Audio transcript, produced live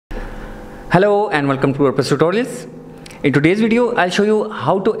Hello and welcome to WordPress tutorials. In today's video, I'll show you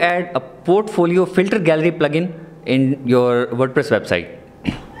how to add a portfolio filter gallery plugin in your WordPress website.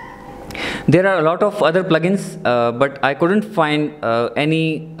 There are a lot of other plugins, but I couldn't find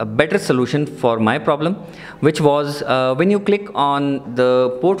any better solution for my problem, which was when you click on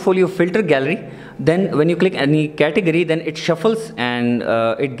the portfolio filter gallery, then when you click any category, then it shuffles and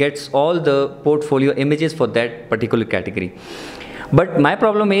it gets all the portfolio images for that particular category. But my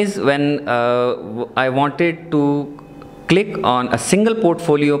problem is when I wanted to click on a single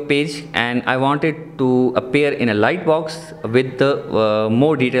portfolio page and I want it to appear in a Lightbox with the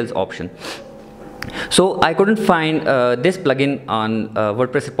more details option. So I couldn't find this plugin on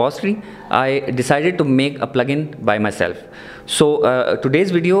WordPress repository. I decided to make a plugin by myself. So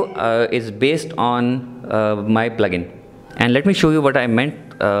today's video is based on my plugin. And let me show you what I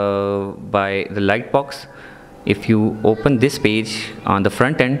meant by the Lightbox. If you open this page on the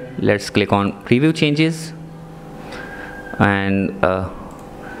front end, let's click on preview changes, and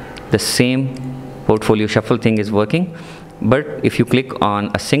the same portfolio shuffle thing is working. But if you click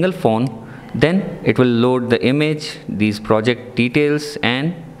on a single phone, then it will load the image, these project details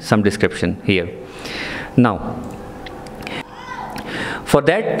and some description here. Now for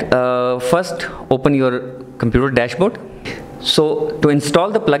that, first open your computer dashboard. So to install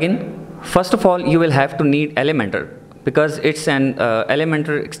the plugin, first of all, you will have to need Elementor because it's an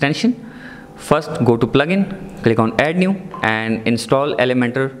Elementor extension. First, go to plugin, click on add new and install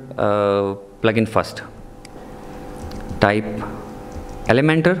Elementor plugin first. Type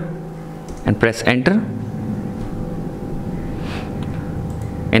Elementor and press enter.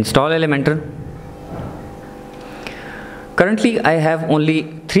 Install Elementor. Currently, I have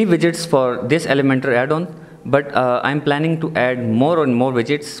only 3 widgets for this Elementor add-on. But I'm planning to add more and more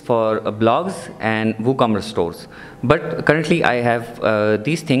widgets for blogs and WooCommerce stores. But currently I have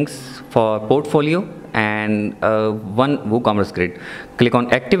these things for portfolio and one WooCommerce grid. Click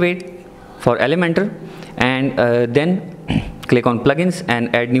on activate for Elementor and then click on plugins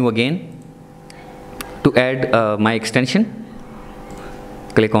and add new again. To add my extension,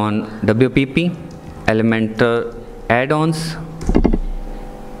 click on WPP, Elementor add-ons.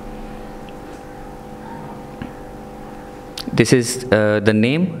 This is the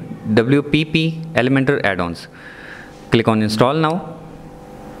name, WPP Elementor add-ons. Click on install now.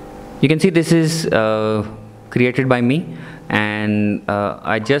 You can see this is created by me, and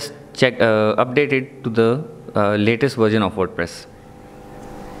I just updated to the latest version of WordPress.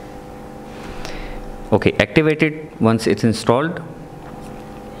 Okay, activate it once it's installed.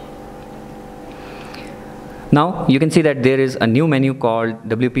 Now you can see that there is a new menu called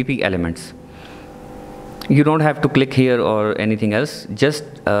WPP Elements. You don't have to click here or anything else. Just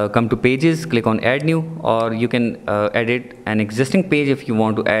come to pages, click on add new, or you can edit an existing page if you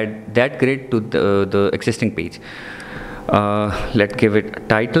want to add that grid to the existing page. Let's give it a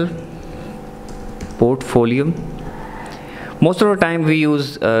title, portfolio. Most of the time we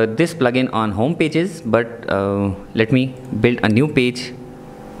use this plugin on home pages, but let me build a new page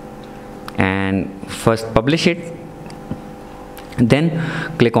and first publish it. Then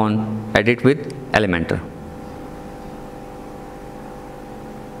click on edit with Elementor.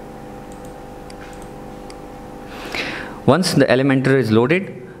 Once the Elementor is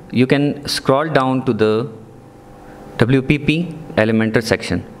loaded, you can scroll down to the WPP Elementor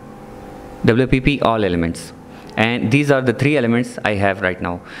section, WPP all elements, and these are the 3 elements I have right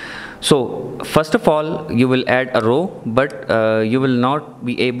now. So first of all, you will add a row, but you will not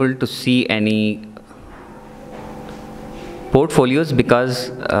be able to see any portfolios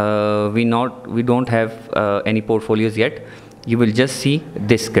because we don't have any portfolios yet. You will just see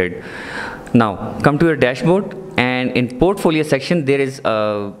this grid. Now come to your dashboard, and in portfolio section there is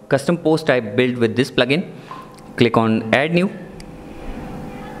a custom post type built with this plugin. Click on add new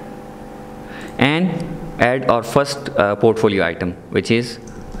and add our first portfolio item, which is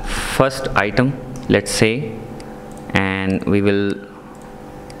first item, let's say, and we will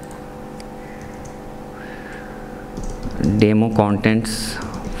demo contents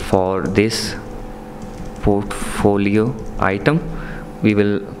for this portfolio item. We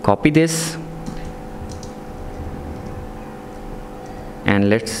will copy this and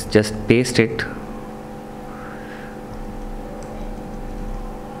let's just paste it.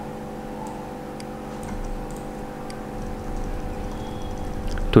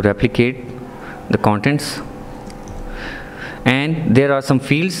 To replicate the contents, and there are some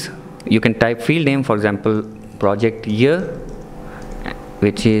fields. You can type field name, for example, project year,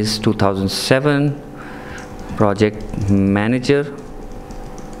 which is 2007, project manager,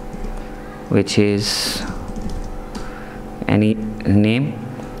 which is any name,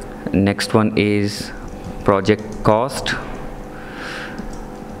 Next one is project cost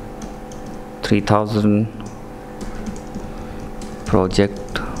 3000,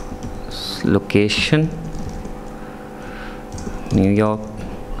 project location New York,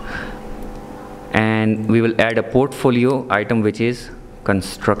 and we will add a portfolio item which is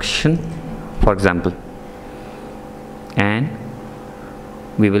construction, for example, and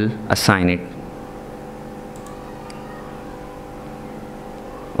we will assign it.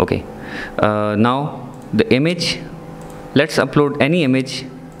 Okay, now the image, let's upload any image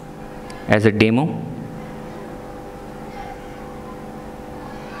as a demo.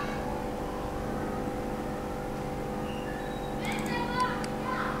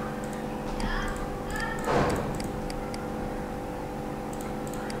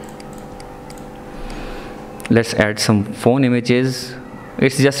 Let's add some phone images.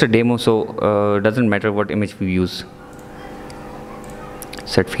 It's just a demo, so doesn't matter what image we use.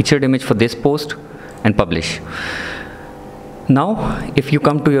 Set featured image for this post and publish. Now if you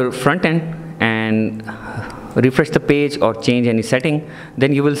come to your front end and refresh the page or change any setting,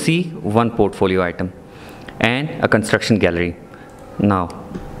 then you will see one portfolio item and a construction gallery. Now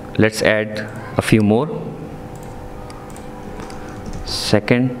let's add a few more.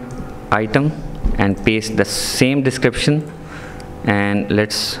 Second item, and paste the same description, and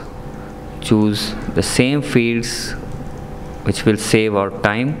let's choose the same fields which will save our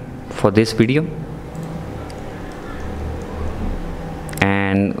time for this video,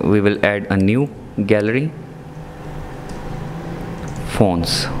 and we will add a new gallery,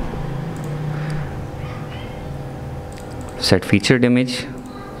 phones. Set featured image,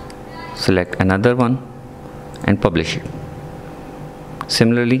 select another one and publish it.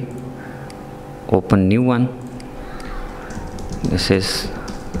 Similarly, open new one. This is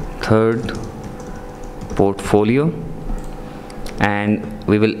third portfolio, and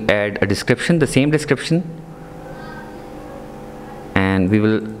we will add a description, the same description, and we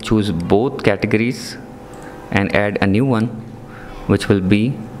will choose both categories and add a new one which will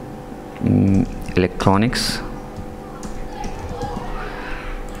be electronics,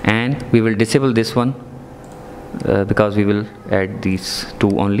 and we will disable this one because we will add these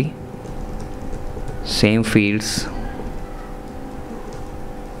two only. Same fields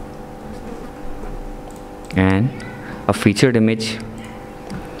and a featured image.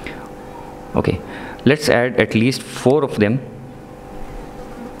 Okay, let's add at least 4 of them.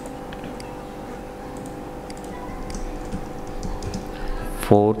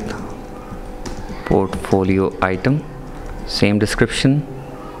 Fourth portfolio item, same description,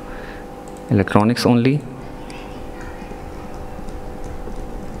 electronics only.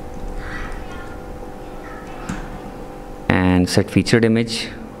 And set featured image,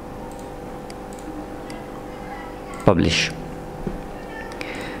 publish.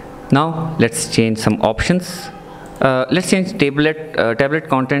 Now let's change some options. Let's change tablet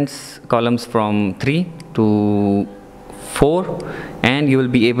contents columns from 3 to 4, and you will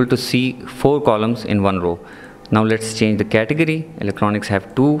be able to see 4 columns in one row. Now let's change the category. Electronics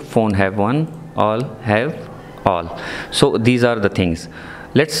have 2, phone have 1, all have all. So these are the things.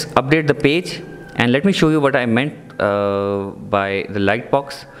 Let's update the page, and let me show you what I meant by the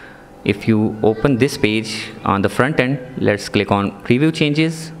Lightbox. If you open this page on the front end, let's click on preview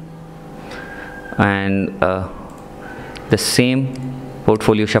changes, and the same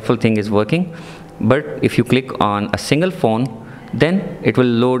portfolio shuffle thing is working. But if you click on a single phone, then it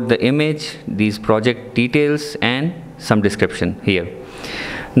will load the image, these project details, and some description here.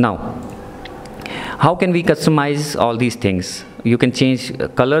 Now, how can we customize all these things? You can change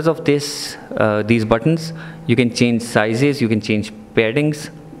colors of these buttons, you can change sizes, you can change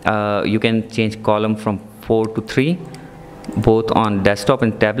paddings, you can change column from 4 to 3, both on desktop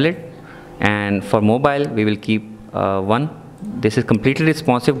and tablet, and for mobile we will keep 1. This is completely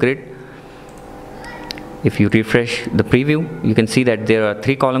responsive grid. If you refresh the preview, you can see that there are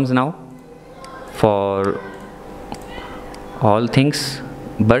 3 columns now for all things,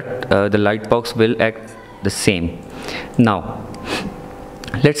 but the Lightbox will act the same. Now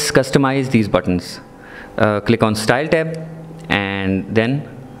let's customize these buttons. Click on Style tab, and then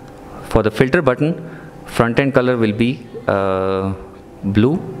for the filter button, front end color will be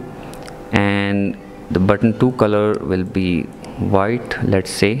blue, and the button 2 color will be white. Let's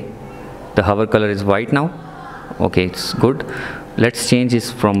say the hover color is white now. Okay, it's good. Let's change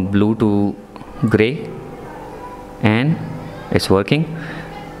this from blue to gray, and it's working.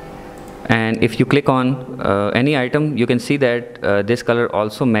 And if you click on any item, you can see that this color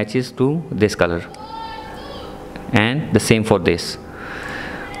also matches to this color, and the same for this.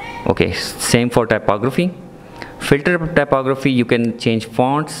 Okay, same for typography. Filter typography, you can change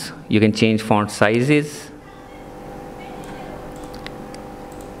fonts, you can change font sizes,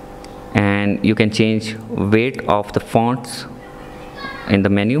 and you can change weight of the fonts in the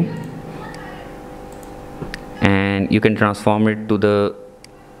menu, and you can transform it to the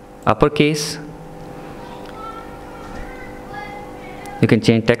uppercase. You can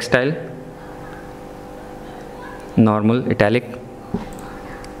change text style, normal, italic,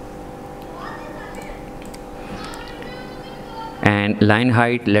 and line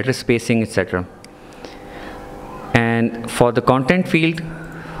height, letter spacing, etc. And for the content field,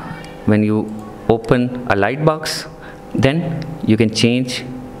 when you open a Lightbox, then you can change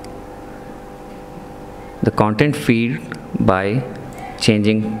the content field by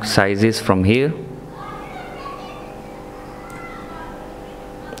changing sizes from here.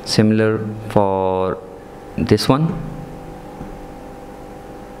 Similar for this one.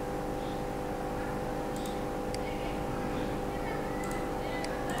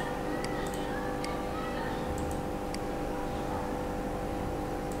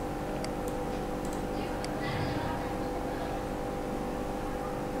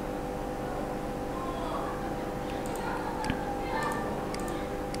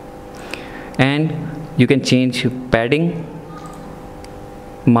 And you can change padding,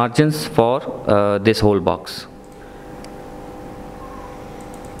 margins for this whole box,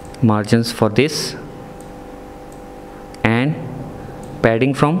 margins for this, and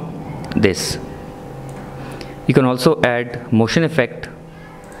padding from this. You can also add motion effect,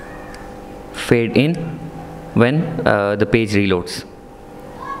 fade in when the page reloads.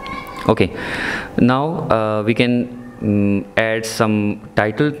 Okay, now we can add some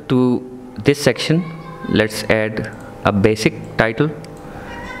title to this section. Let's add a basic title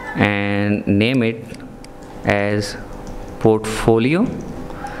and name it as portfolio.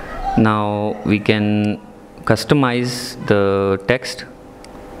 Now we can customize the text.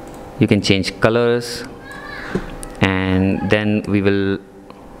 You can change colors, and then we will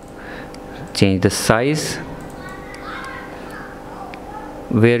change the size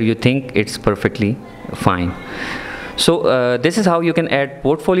where you think it's perfectly fine. So this is how you can add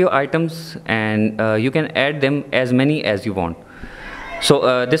portfolio items, and you can add them as many as you want.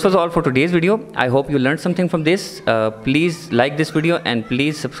 So this was all for today's video. I hope you learned something from this. Please like this video and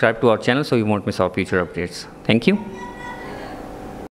please subscribe to our channel so you won't miss our future updates. Thank you.